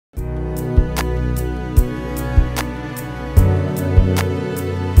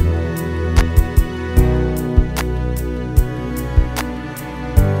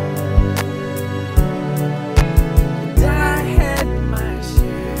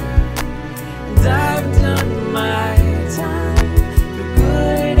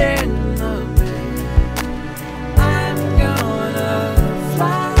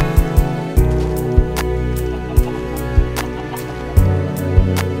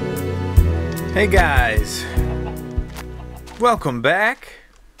Hey guys, welcome back.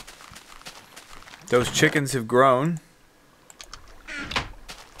 Those chickens have grown.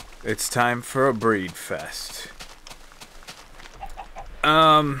 It's time for a breed fest.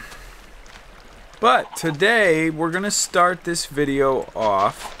 But today we're gonna start this video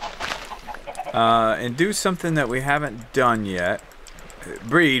off and do something that we haven't done yet.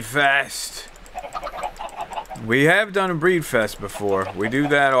 Breed fest. We have done a breed fest before. We do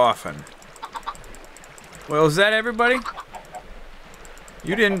that often. Well, is that everybody?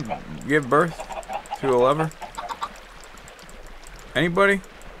 You didn't give birth to a lover? Anybody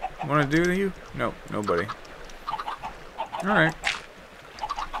want to do you? No, nobody. Alright.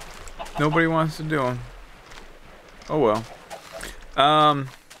 Nobody wants to do them. Oh well.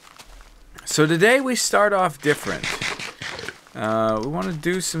 So today we start off different. We want to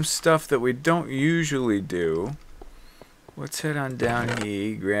do some stuff that we don't usually do. Let's head on down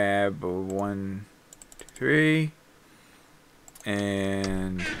here, grab a 1, 2, 3,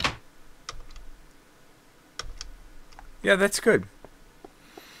 and yeah, that's good.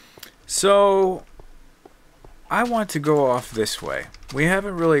 So I want to go off this way. We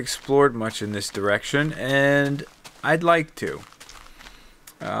haven't really explored much in this direction, and I'd like to.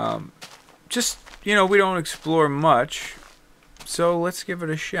 Just, you know, we don't explore much, so let's give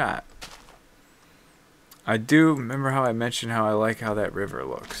it a shot. I do remember how I mentioned how I like how that river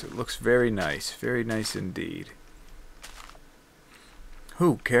looks. It looks very nice indeed.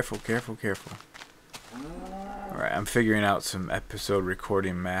 Ooh, careful, careful, careful. Alright, I'm figuring out some episode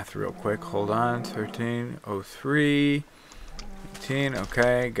recording math real quick. Hold on, 13:03, 18,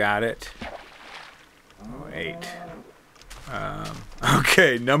 okay, got it. Oh, 8.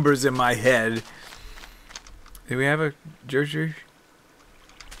 Okay, numbers in my head. Do we have a jersey?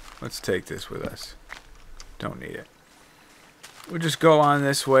 Let's take this with us. Don't need it. We'll just go on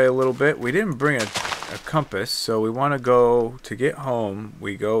this way a little bit. We didn't bring a compass, so we want to go, to get home,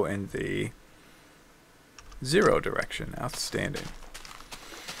 we go in the 0 direction. Outstanding.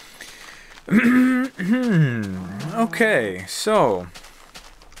 Okay, so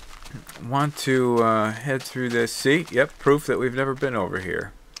want to head through this. See? Yep, proof that we've never been over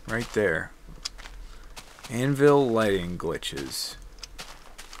here. Right there. Anvil lighting glitches.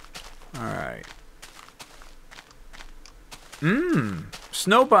 Alright.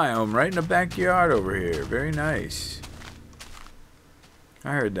 Snow biome right in the backyard over here. Very nice.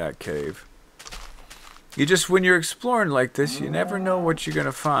 I heard that cave. You just, when you're exploring like this, you never know what you're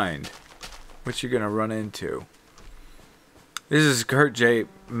gonna find. What you're gonna run into. This is Kurt J.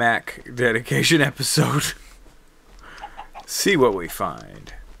 Mac dedication episode. See what we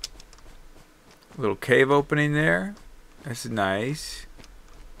find. Little cave opening there. That's nice.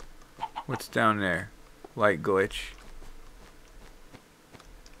 What's down there? Light glitch.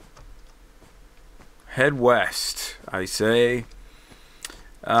 Head west, I say.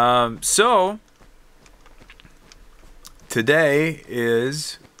 So today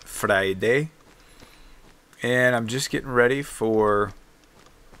is Friday, and I'm just getting ready for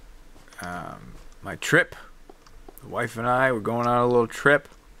my trip. The wife and I, we're going on a little trip.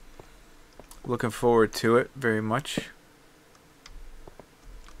 Looking forward to it very much.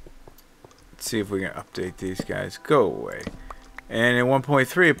 Let's see if we can update these guys. Go away. And in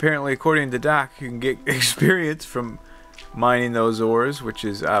 1.3, apparently, according to Doc, you can get experience from mining those ores, which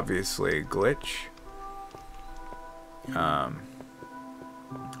is obviously a glitch.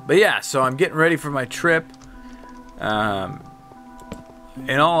 But yeah, so I'm getting ready for my trip. In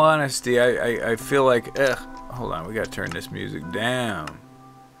all honesty, I feel like, hold on, we gotta turn this music down.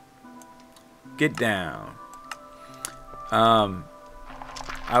 Get down.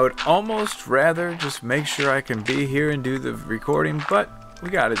 I would almost rather just make sure I can be here and do the recording, but we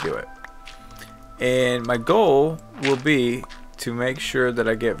gotta do it. And my goal will be to make sure that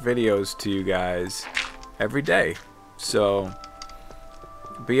I get videos to you guys every day. So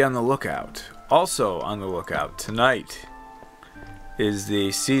be on the lookout. Also on the lookout, tonight is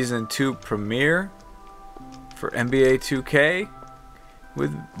the Season 2 premiere for NBA 2K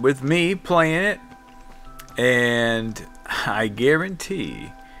with me playing it. And I guarantee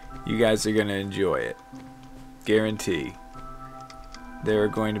you guys are going to enjoy it. Guarantee. There are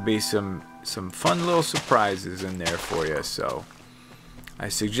going to be some fun little surprises in there for you, so I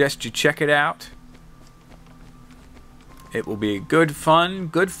suggest you check it out. It will be good fun.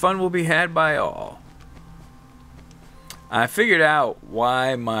 Good fun will be had by all. I figured out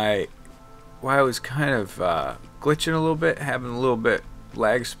why I was kind of glitching a little bit, having a little bit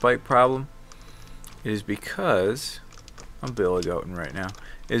lag spike problem. It is because I'm billy goating right now.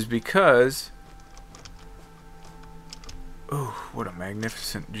 Is because, oh, what a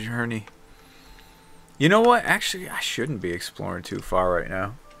magnificent journey. You know what? Actually, I shouldn't be exploring too far right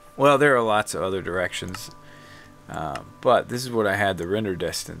now. Well, there are lots of other directions. But this is what I had the render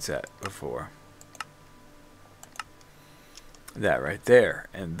distance at before. That right there.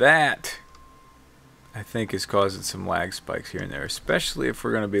 And that, I think, is causing some lag spikes here and there. Especially if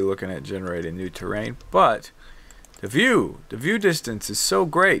we're going to be looking at generating new terrain. But the view distance is so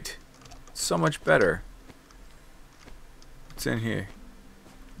great. It's so much better. What's in here?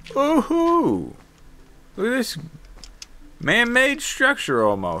 Woohoo! Look at this man-made structure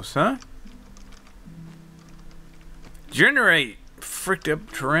almost, huh? Generate fricked up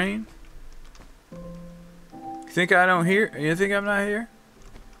terrain. You think I don't hear? You think I'm not here?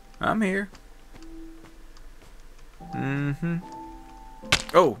 I'm here.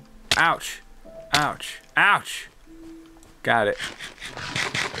 Oh, ouch. Ouch. Ouch. Got it.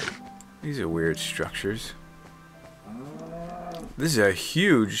 These are weird structures. This is a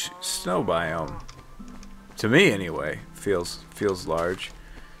huge snow biome. To me, anyway, feels large.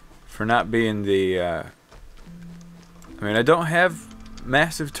 For not being the, I mean, I don't have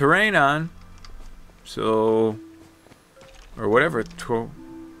massive terrain on, so, or whatever it's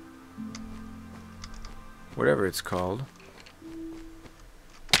called.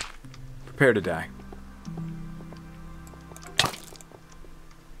 Prepare to die.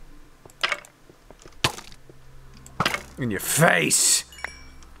 In your face!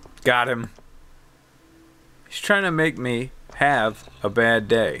 Got him. He's trying to make me have a bad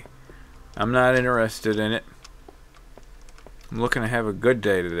day. I'm not interested in it. I'm looking to have a good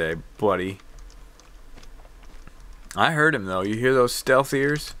day today, buddy. I heard him, though. You hear those stealth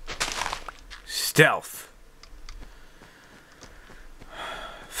ears? Stealth.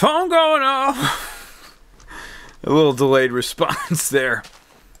 Phone going off. A little delayed response there.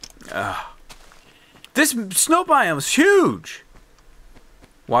 This snow biome is huge.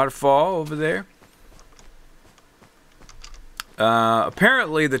 Waterfall over there.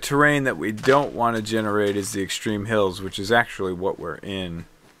 Apparently the terrain that we don't want to generate is the extreme hills, which is actually what we're in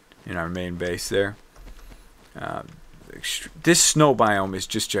our main base there. This snow biome is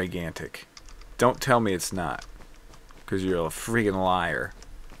just gigantic. Don't tell me it's not, because you're a freaking liar.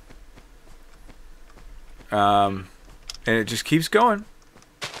 And it just keeps going.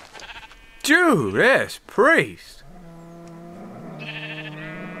 Judas Priest.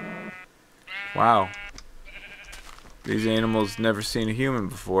 Wow. These animals never seen a human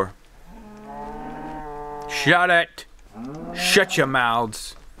before. Shut it. Shut your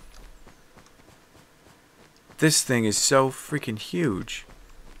mouths. This thing is so freaking huge.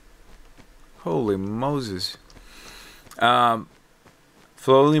 Holy Moses.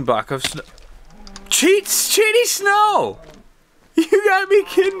 Floating block of snow. Cheaty snow. You gotta be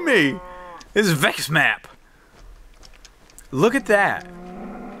kidding me. This is Vex map. Look at that.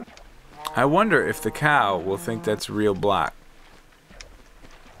 I wonder if the cow will think that's real block.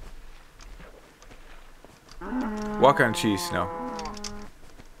 Walk on cheese snow.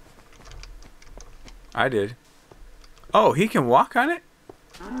 I did. Oh, he can walk on it?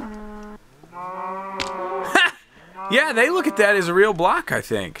 Ha! Yeah, they look at that as a real block, I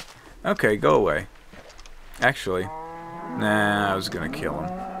think. Okay, go away. Actually, nah, I was gonna kill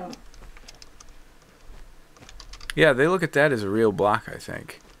him. Yeah, they look at that as a real block, I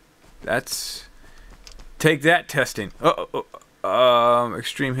think. That's... Take that, testing.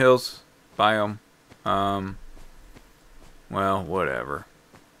 Extreme hills biome. Well, whatever.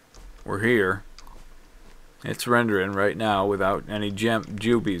 We're here. It's rendering right now without any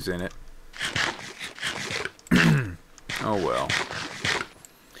jubies in it. Oh well.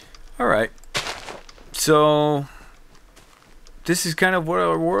 Alright. So... This is kind of what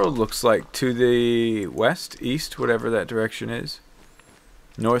our world looks like to the west, east, whatever that direction is.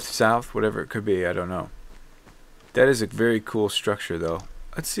 North, south, whatever it could be, I don't know. That is a very cool structure, though.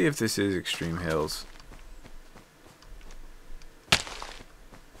 Let's see if this is Extreme Hills.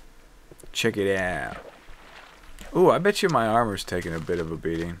 Check it out. Ooh, I bet you my armor's taking a bit of a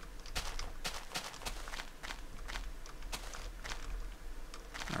beating.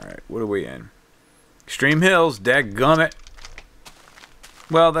 Alright, what are we in? Extreme Hills, dadgummit.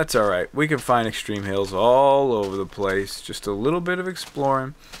 Well, that's alright. We can find extreme hills all over the place. Just a little bit of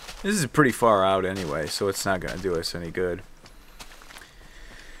exploring. This is pretty far out anyway, so it's not going to do us any good.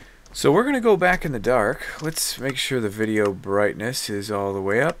 So we're going to go back in the dark. Let's make sure the video brightness is all the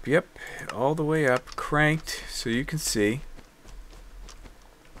way up. Yep, all the way up. Cranked so you can see.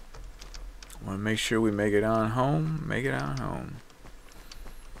 Want to make sure we make it on home. Make it on home.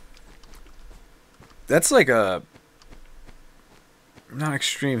 That's like a... Not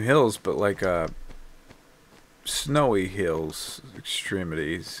extreme hills, but like snowy hills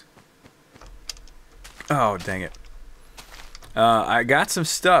extremities. Oh, dang it. I got some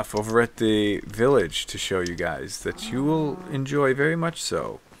stuff over at the village to show you guys that you will enjoy very much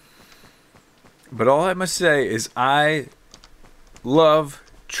so. But all I must say is I love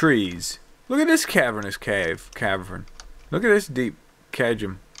trees. Look at this cavernous cavern. Look at this deep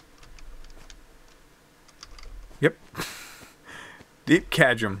chasm. Yep. Deep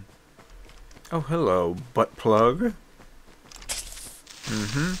chasm. Oh, hello, butt plug.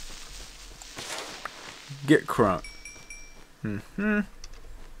 Mm-hmm. Get crunk. Mm-hmm.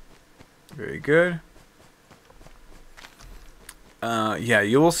 Very good. Yeah,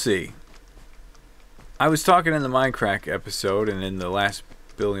 you will see. I was talking in the Minecraft episode and in the last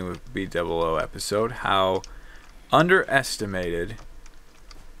Building with BdoubleO episode how underestimated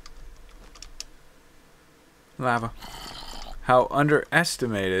lava. How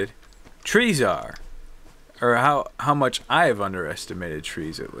underestimated trees are. Or how much I have underestimated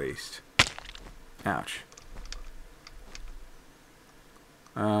trees, at least. Ouch.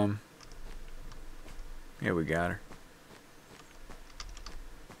 Yeah, we got her.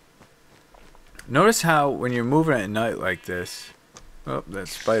 Notice how when you're moving at night like this... Oh, that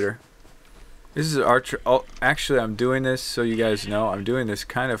spider. This is actually, I'm doing this so you guys know. I'm doing this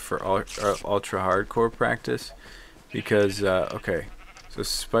kind of for ultra hardcore practice. Because, okay. So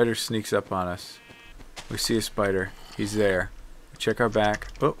spider sneaks up on us. We see a spider. He's there. We check our back.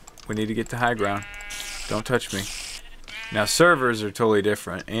 Oh, we need to get to high ground. Don't touch me. Now servers are totally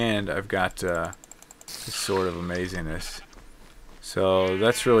different. And I've got this sort of amazingness. So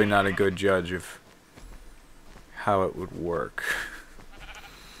that's really not a good judge of how it would work.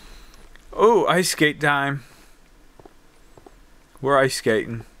 Oh, ice skate time. We're ice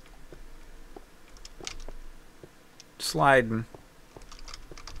skating. Sliding.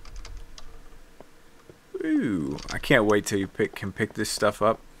 Ooh, I can't wait till you can pick this stuff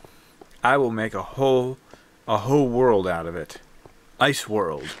up. I will make a whole world out of it. Ice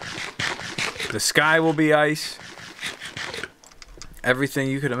world. The sky will be ice. Everything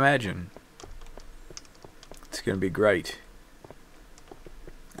you could imagine. It's gonna be great.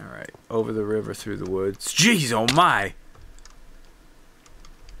 Alright, over the river, through the woods. Jeez, oh my!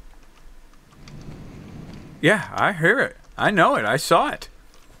 Yeah, I hear it. I know it. I saw it.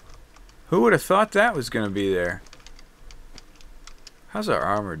 Who would have thought that was gonna be there? How's our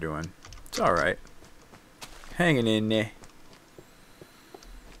armor doing? It's alright. Hanging in there.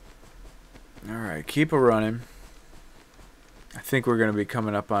 Alright, keep a running. I think we're gonna be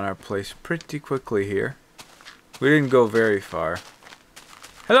coming up on our place pretty quickly here. We didn't go very far.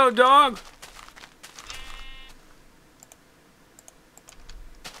 Hello, dog!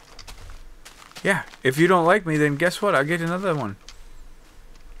 Yeah, if you don't like me, then guess what? I'll get another one.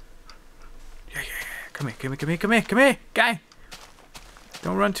 Yeah. Come here, guy!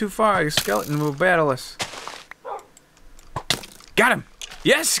 Don't run too far, a skeleton will battle us. Got him!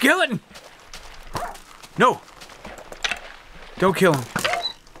 Yes, skeleton! No! Don't kill him.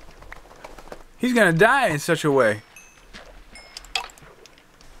 He's gonna die in such a way.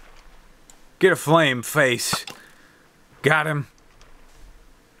 Get a flame, face. Got him.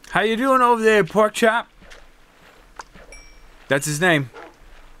 How you doing over there, pork chop? That's his name.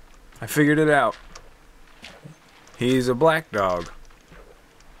 I figured it out. He's a black dog.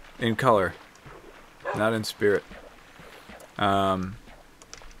 In color. Not in spirit. Come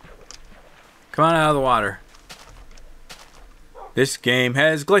on out of the water. This game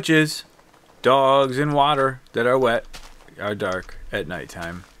has glitches. Dogs in water that are wet are dark at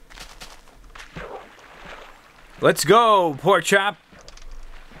nighttime. Let's go, pork chop.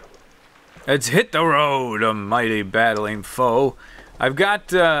 Let's hit the road, a mighty battling foe. I've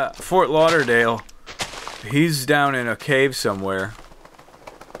got Fort Lauderdale. He's down in a cave somewhere.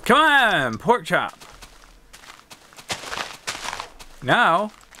 Come on, pork chop.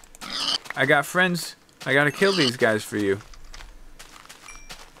 Now, I got friends. I gotta kill these guys for you.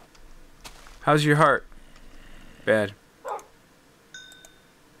 How's your heart? Bad.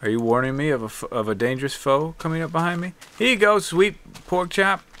 Are you warning me of a dangerous foe coming up behind me? Here you go, sweet pork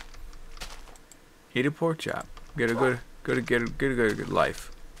chop. Eat a pork chop. Get a good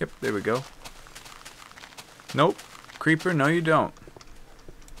life. Yep, there we go. Nope, creeper. No, you don't.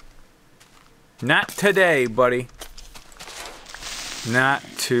 Not today, buddy. Not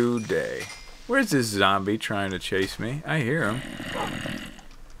today. Where's this zombie trying to chase me? I hear him.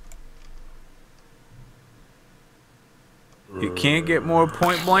 You can't get more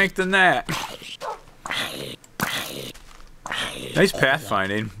point blank than that. Nice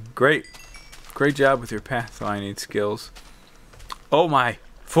pathfinding. Great. Great job with your pathfinding skills. Oh my.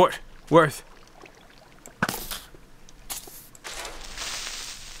 Fort Worth.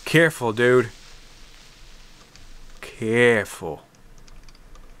 Careful, dude. careful.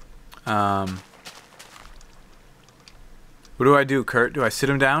 What do I do, Kurt? Do I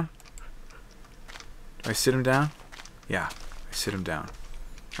sit him down? Do I sit him down? Yeah, I sit him down.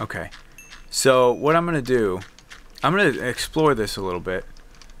 Okay. So what I'm gonna do, I'm gonna explore this a little bit.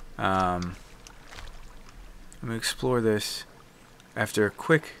 I'm gonna explore this after a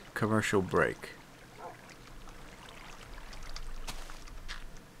quick commercial break.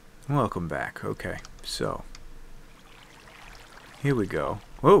 Welcome back. Okay, so here we go.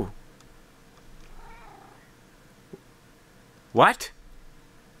 Whoa! What?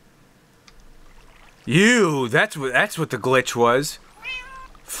 You! That's what the glitch was.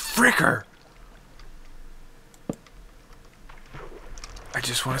 Fricker! I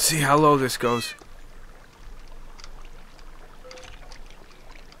just want to see how low this goes.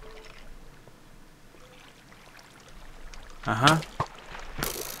 Uh-huh.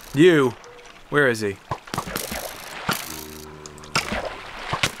 You! Where is he?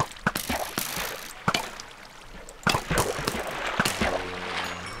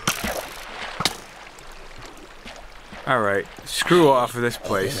 Alright, screw off of this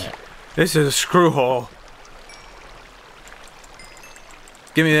place. This is a screw hole.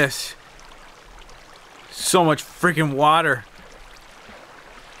 Give me this. So much freaking water.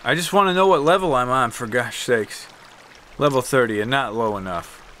 I just want to know what level I'm on, for gosh sakes. Level 30 and not low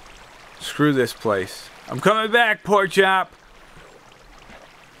enough. Screw this place. I'm coming back, pork chop.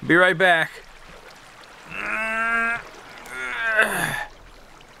 Be right back.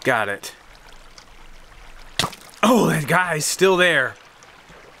 Got it. Oh, that guy's still there.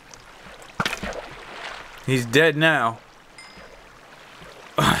 He's dead now.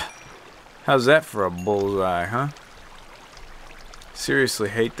 How's that for a bullseye, huh? Seriously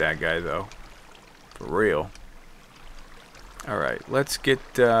hate that guy, though. For real. Alright, let's get,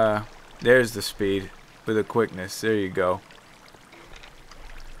 there's the speed with the quickness. There you go.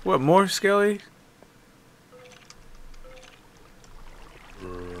 What, more skelly?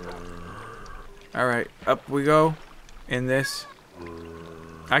 Alright, up we go. In this.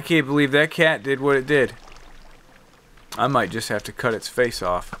 I can't believe that cat did what it did. I might just have to cut its face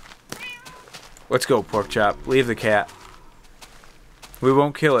off. Let's go, pork chop. Leave the cat. We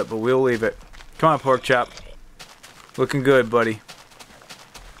won't kill it, but we'll leave it. Come on, pork chop. Looking good, buddy.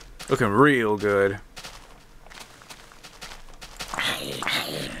 Looking real good.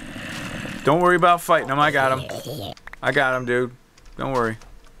 Don't worry about fighting him. I got him. I got him, dude. Don't worry.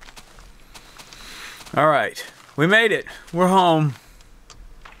 Alright. We made it. We're home.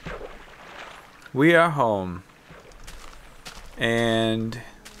 We are home. And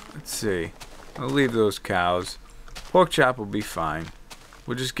let's see. I'll leave those cows. Pork chop will be fine.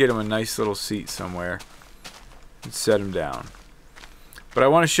 We'll just get him a nice little seat somewhere and set him down. But I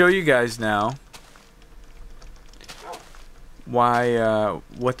want to show you guys now why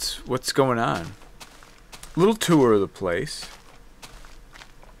what's going on. Little tour of the place.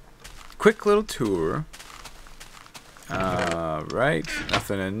 Quick little tour. Right.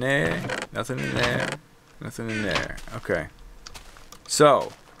 Nothing in there. Nothing in there. Nothing in there. Okay.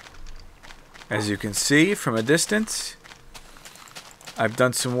 So, as you can see from a distance, I've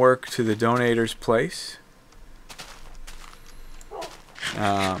done some work to the donator's place.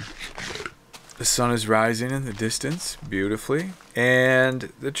 The sun is rising in the distance beautifully,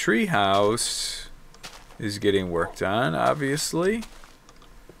 and the tree house is getting worked on, obviously.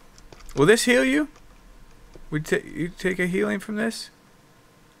 Will this heal you? Would you take a healing from this?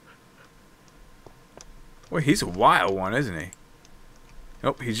 Well, he's a wild one, isn't he?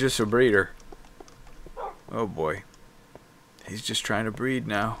 Nope, he's just a breeder. Oh boy. He's just trying to breed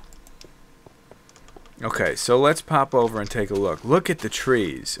now. Okay, so let's pop over and take a look. Look at the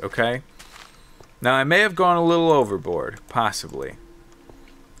trees, okay? Now, I may have gone a little overboard, possibly.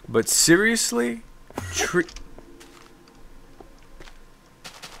 But seriously?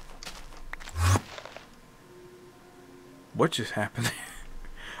 What just happened?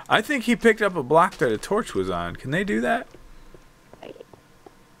 I think he picked up a block that a torch was on. Can they do that?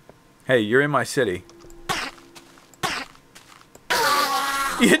 Hey, you're in my city.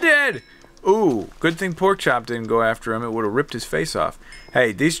 You did! Ooh, good thing Pork Chop didn't go after him. It would have ripped his face off.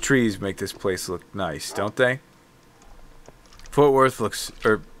 Hey, these trees make this place look nice, don't they? Fort Worth looks...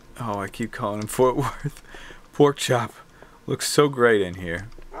 oh, I keep calling him Fort Worth. Pork Chop looks so great in here.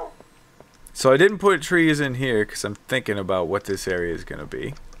 So I didn't put trees in here because I'm thinking about what this area is going to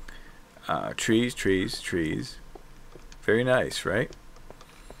be. Trees, trees, trees. Very nice, right?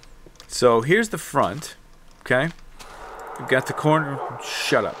 So here's the front, okay? We've got the corner...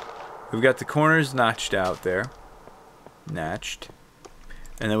 Shut up. We've got the corners notched out there. Notched.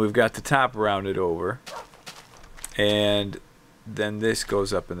 And then we've got the top rounded over. and then this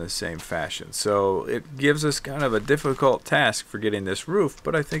goes up in the same fashion. So it gives us kind of a difficult task for getting this roof,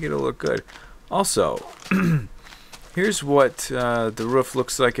 but I think it'll look good. Also, here's what the roof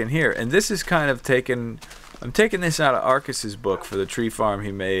looks like in here, and this is kind of taken. I'm taking this out of Arcus's book for the tree farm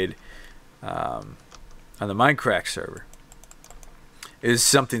he made on the Minecraft server. It is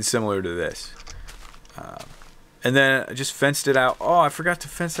something similar to this, and then I just fenced it out. Oh, I forgot to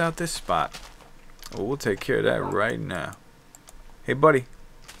fence out this spot. Well, we'll take care of that right now. Hey, buddy,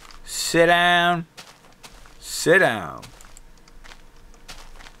 sit down. Sit down.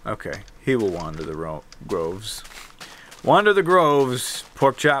 Okay, he will wander the groves. Wander the groves,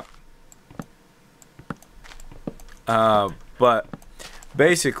 pork chop. But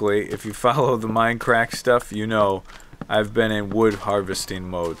basically, if you follow the Minecraft stuff, you know I've been in wood harvesting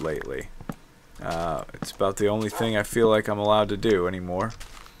mode lately. It's about the only thing I feel like I'm allowed to do anymore.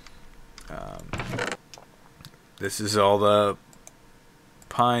 This is all the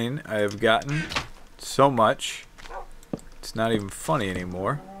pine I have gotten. So much. It's not even funny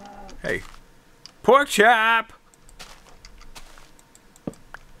anymore. Hey, pork chop!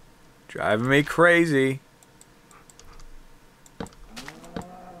 Driving me crazy.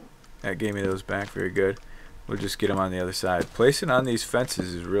 That gave me those back. Very good. We'll just get them on the other side. Placing on these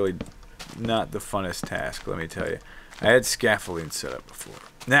fences is really not the funnest task, let me tell you. I had scaffolding set up before.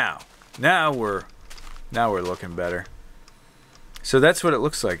 Now we're looking better. So that's what it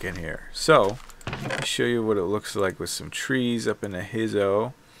looks like in here. So let me show you what it looks like with some trees up in the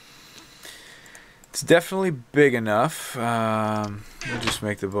hizzo. It's definitely big enough. We'll just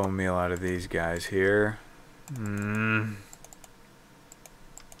make the bone meal out of these guys here.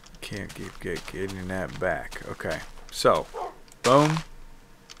 Can't keep getting that back. Okay, so boom.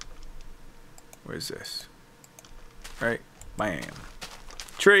 Where's this? Right, bam.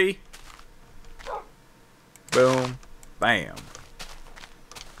 Tree. Boom, bam.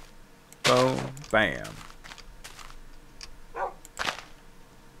 Boom, bam.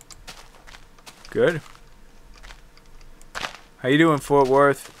 Good. How you doing, Fort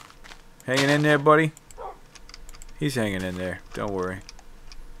Worth? Hanging in there, buddy? He's hanging in there. Don't worry.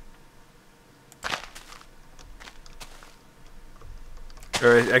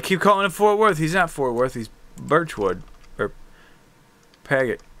 Or I keep calling him Fort Worth. He's not Fort Worth. He's Birchwood. Or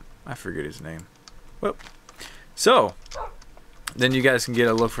Paget. I forget his name. Well, so then you guys can get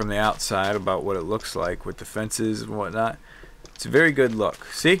a look from the outside about what it looks like with the fences and whatnot. It's a very good look.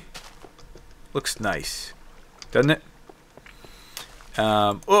 See? Looks nice. Doesn't it?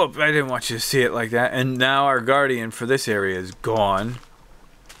 Oh, I didn't want you to see it like that. And now our guardian for this area is gone.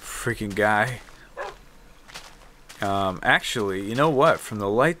 Freaking guy. Actually, you know what? From the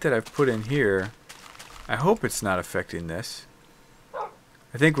light that I've put in here, I hope it's not affecting this.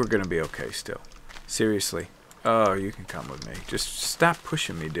 I think we're going to be okay still. Seriously. Oh, you can come with me. Just stop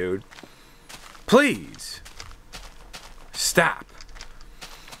pushing me, dude. Please. Stop.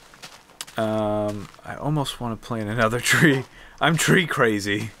 I almost want to plant another tree. I'm tree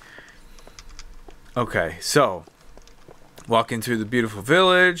crazy. Okay, so walking through the beautiful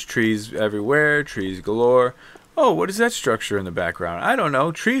village, trees everywhere, trees galore. Oh, what is that structure in the background? I don't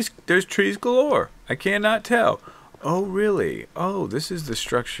know. Trees, there's trees galore. I cannot tell. Oh, really? Oh, this is the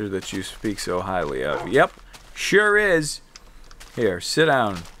structure that you speak so highly of. Yep, sure is. Here, sit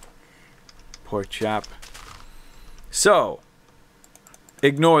down, pork chop. So,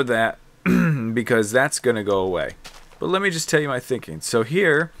 ignore that because that's going to go away. But let me just tell you my thinking. So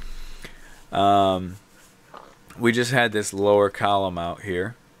here, we just had this lower column out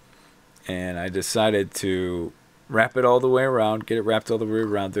here. And I decided to wrap it all the way around, get it wrapped all the way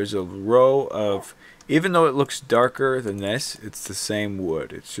around. There's a row of, even though it looks darker than this, it's the same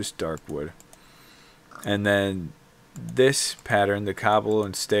wood. It's just dark wood. And then this pattern, the cobble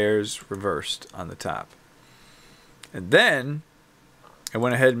and stairs, reversed on the top. And then I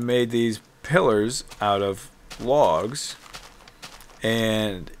went ahead and made these pillars out of logs.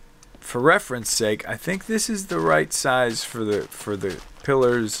 And for reference sake, I think this is the right size for the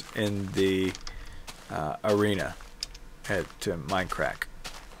pillars in the arena at Minecraft.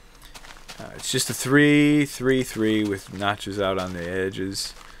 It's just a 3-3-3 with notches out on the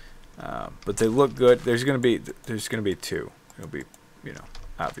edges, but they look good. There's gonna be two. It'll be, you know,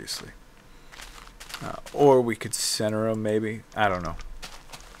 obviously, or we could center them maybe. I don't know.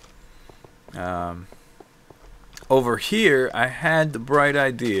 Over here, I had the bright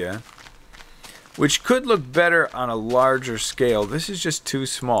idea, which could look better on a larger scale. This is just too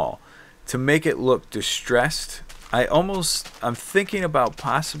small to make it look distressed. I'm thinking about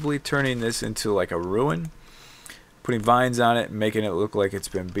possibly turning this into like a ruin, putting vines on it and making it look like it's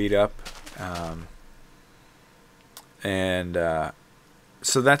been beat up. And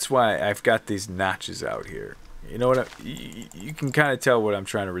so that's why I've got these notches out here. You know what? You can kind of tell what I'm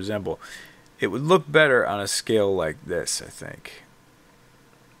trying to resemble. It would look better on a scale like this, I think.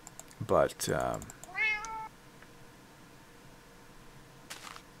 But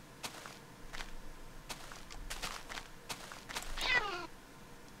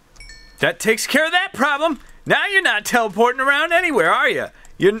that takes care of that problem. Now you're not teleporting around anywhere, are you?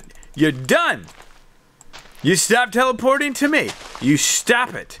 You're done. You stop teleporting to me. You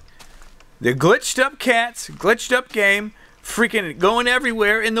stop it. The glitched up cats, glitched up game, freaking going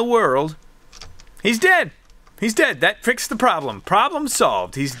everywhere in the world. He's dead. He's dead. That fixed the problem. Problem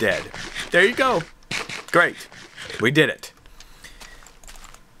solved. He's dead. There you go. Great. We did it.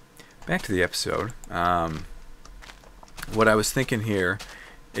 Back to the episode. What I was thinking here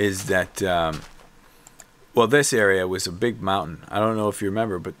is that, well, this area was a big mountain. I don't know if you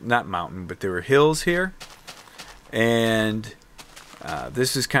remember, but not mountain, but there were hills here. And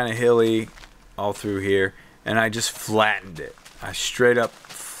this is kind of hilly all through here. And I just flattened it. I straight up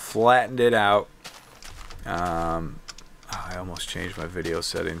flattened it out. I almost changed my video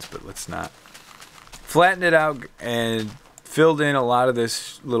settings, but let's not. Flattened it out and filled in a lot of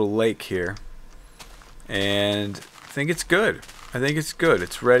this little lake here. And I think it's good. I think it's good.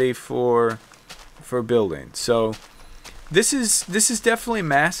 It's ready for building. So this is definitely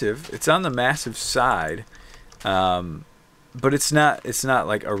massive. It's on the massive side. But it's not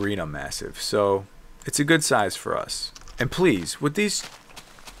like arena massive. So it's a good size for us. And please, with these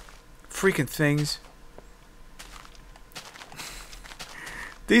freaking things,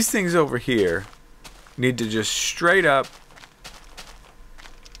 these things over here need to just straight up,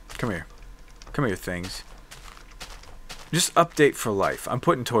 come here things, just update for life. I'm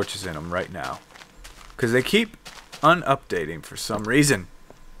putting torches in them right now because they keep unupdating for some reason.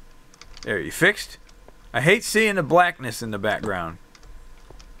 There, you fixed? I hate seeing the blackness in the background.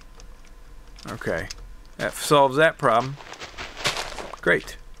 Okay, that solves that problem.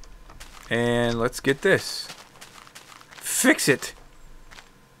 Great. And let's get this. Fix it.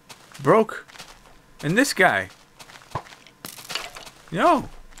 Broke. And this guy. No.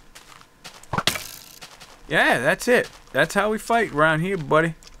 Yeah, that's it. That's how we fight around here,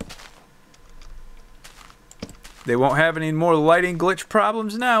 buddy. They won't have any more lighting glitch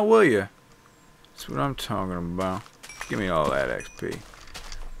problems now, will you? That's what I'm talking about. Give me all that XP.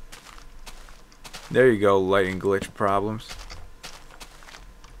 There you go, lighting glitch problems.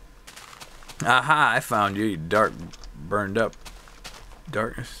 Aha, I found you, you dark, burned up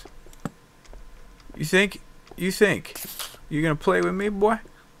darkness. You think you're gonna play with me, boy?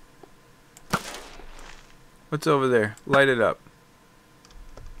 What's over there? Light it up.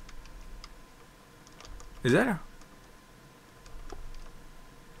 Is that a...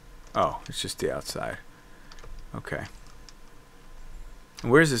 Oh, it's just the outside. Okay.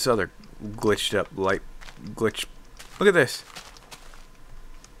 And where's this other glitched up light glitch? Look at this.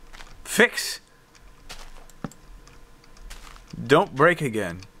 Fix. Don't break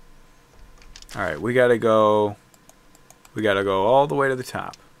again. Alright, we gotta go all the way to the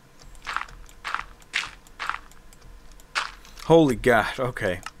top. Holy God,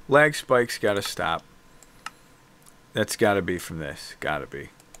 okay. Lag spikes gotta stop. That's gotta be from this. Gotta be.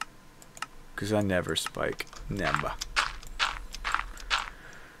 Because I never spike. Never.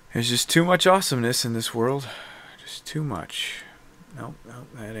 There's just too much awesomeness in this world. Just too much. Nope, nope,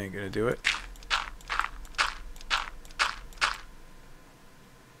 that ain't gonna do it.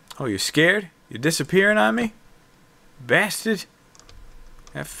 Oh, you scared? You disappearing on me? Bastard.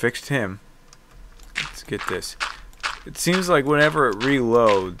 That fixed him. Let's get this. It seems like whenever it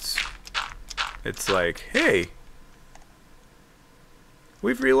reloads, it's like, hey,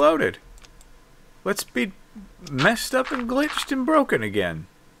 we've reloaded. Let's be messed up and glitched and broken again.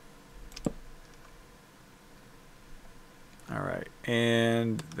 Alright,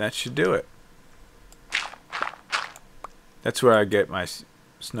 and that should do it. That's where I get my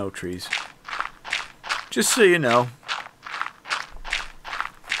snow trees. Just so you know.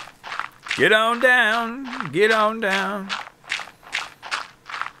 Get on down. Get on down.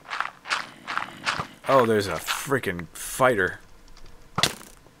 Oh, there's a freaking fighter.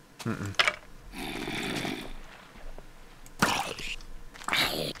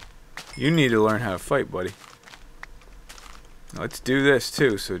 You need to learn how to fight, buddy. Let's do this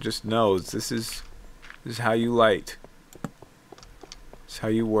too, so it just knows this is how you light. This is how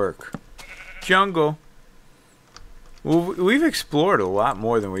you work. Jungle. Well, we've explored a lot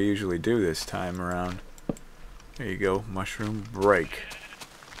more than we usually do this time around. There you go, mushroom break.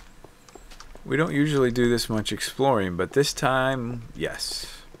 We don't usually do this much exploring, but this time,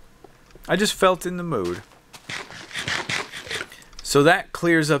 yes. I just felt in the mood. So that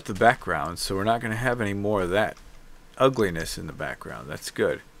clears up the background, so we're not going to have any more of that ugliness in the background. That's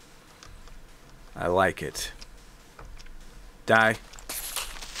good. I like it. Die.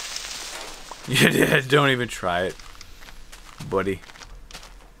 You did. Don't even try it, buddy.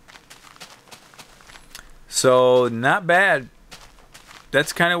 So, not bad.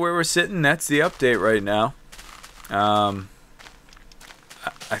 That's kind of where we're sitting. That's the update right now. I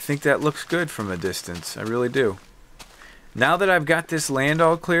think that looks good from a distance. I really do. Now that I've got this land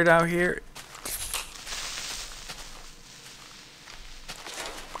all cleared out here,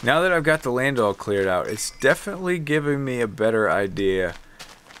 it's definitely giving me a better idea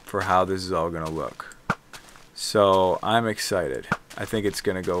for how this is all going to look. So I'm excited. I think it's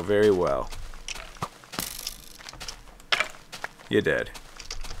going to go very well. You're dead.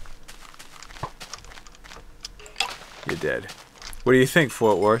 You're dead. What do you think,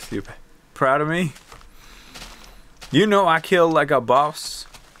 Fort Worth? You proud of me? You know I kill like a boss.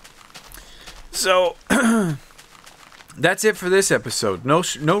 So that's it for this episode. No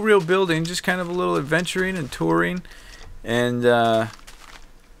real building, just kind of a little adventuring and touring, and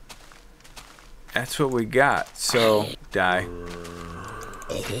that's what we got. So die.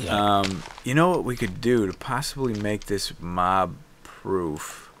 You know what we could do to possibly make this mob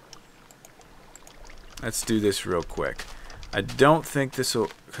proof? Let's do this real quick. I don't think this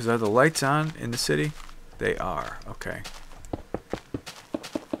will, because are the lights on in the city? They are. Okay.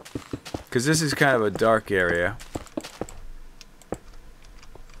 Because this is kind of a dark area.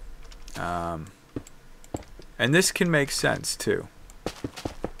 And this can make sense too.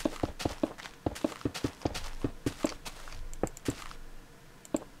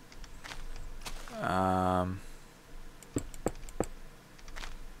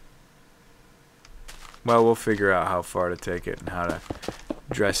 Well, we'll figure out how far to take it and how to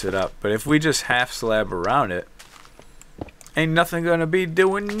dress it up. But if we just half slab around it, ain't nothing gonna be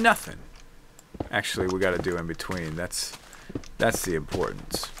doing nothing. Actually, we gotta do in between. That's the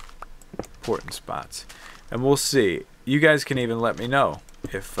important spots. And we'll see. You guys can even let me know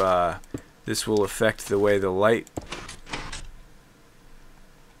if this will affect the way the light.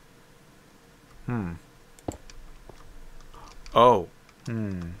 Oh.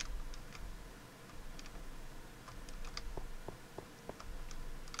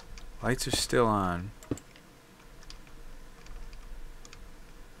 Lights are still on.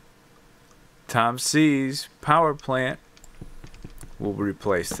 Tom C's power plant will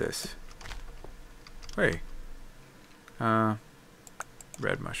replace this. Wait. Red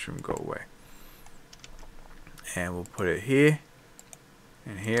mushroom, go away. And we'll put it here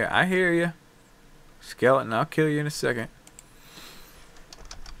and here. I hear you. Skeleton, I'll kill you in a second.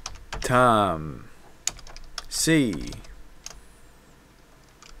 Tom C.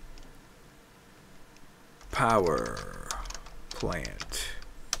 Power plant.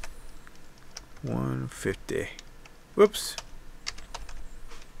 150. Whoops.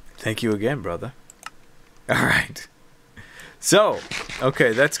 Thank you again, brother. Alright. So,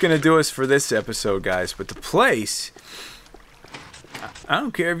 okay, that's going to do us for this episode, guys. But the place, I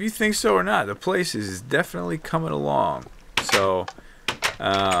don't care if you think so or not, the place is definitely coming along. So,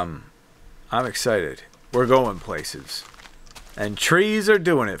 I'm excited. We're going places. And trees are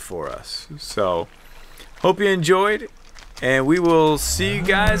doing it for us. So, hope you enjoyed. And we will see you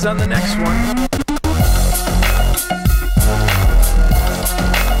guys on the next one.